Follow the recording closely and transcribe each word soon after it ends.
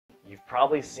You've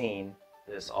probably seen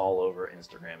this all over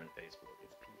Instagram and Facebook.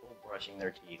 It's people brushing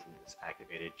their teeth with this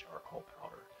activated charcoal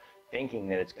powder, thinking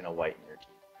that it's going to whiten your teeth.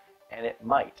 And it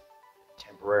might,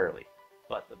 temporarily.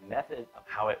 But the method of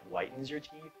how it whitens your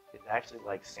teeth is actually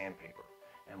like sandpaper.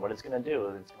 And what it's going to do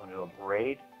is it's going to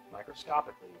abrade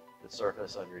microscopically the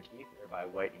surface of your teeth, thereby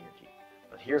whitening your teeth.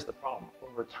 But here's the problem.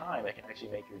 Over time, it can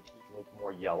actually make your teeth look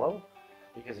more yellow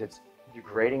because it's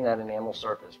degrading that enamel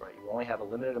surface, right? You only have a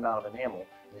limited amount of enamel,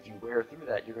 and if you wear through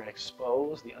that, you're going to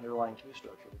expose the underlying tooth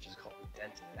structure, which is called the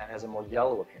dentin. That has a more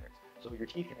yellow appearance. So your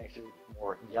teeth can actually look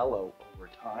more yellow over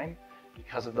time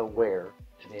because of the wear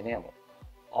to the enamel.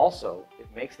 Also, it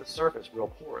makes the surface real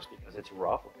porous because it's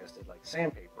rough, like I said, like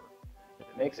sandpaper. If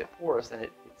it makes it porous, then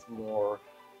it's more,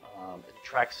 it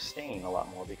attracts stain a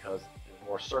lot more because there's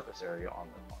more surface area on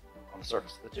the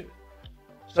surface of the tooth.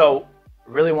 So,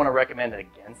 really want to recommend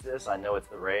against this. I know it's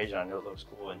the rage, and I know it looks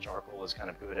cool, and charcoal is kind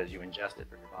of good as you ingest it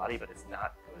for your body, but it's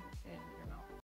not good in